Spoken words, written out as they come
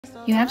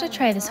You have to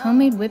try this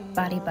homemade whipped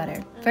body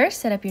butter. First,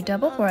 set up your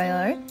double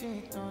broiler,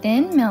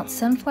 then melt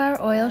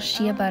sunflower oil,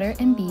 shea butter,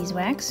 and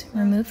beeswax.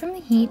 Remove from the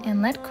heat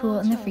and let cool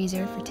in the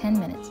freezer for 10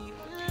 minutes.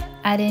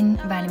 Add in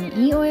vitamin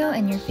E oil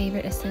and your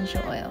favorite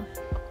essential oil.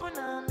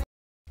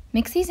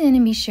 Mix these in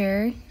and be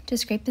sure to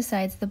scrape the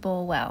sides of the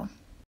bowl well.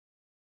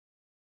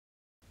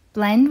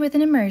 Blend with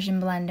an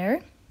immersion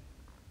blender.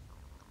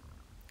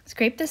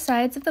 Scrape the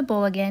sides of the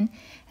bowl again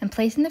and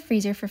place in the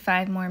freezer for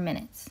 5 more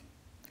minutes.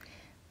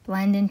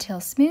 Blend until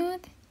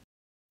smooth.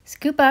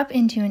 Scoop up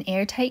into an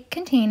airtight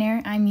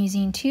container. I'm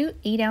using 2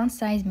 8-ounce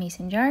size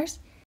mason jars.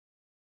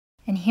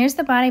 And here's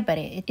the body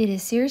butter. It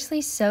is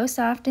seriously so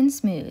soft and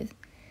smooth.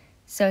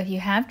 So if you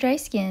have dry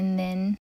skin, then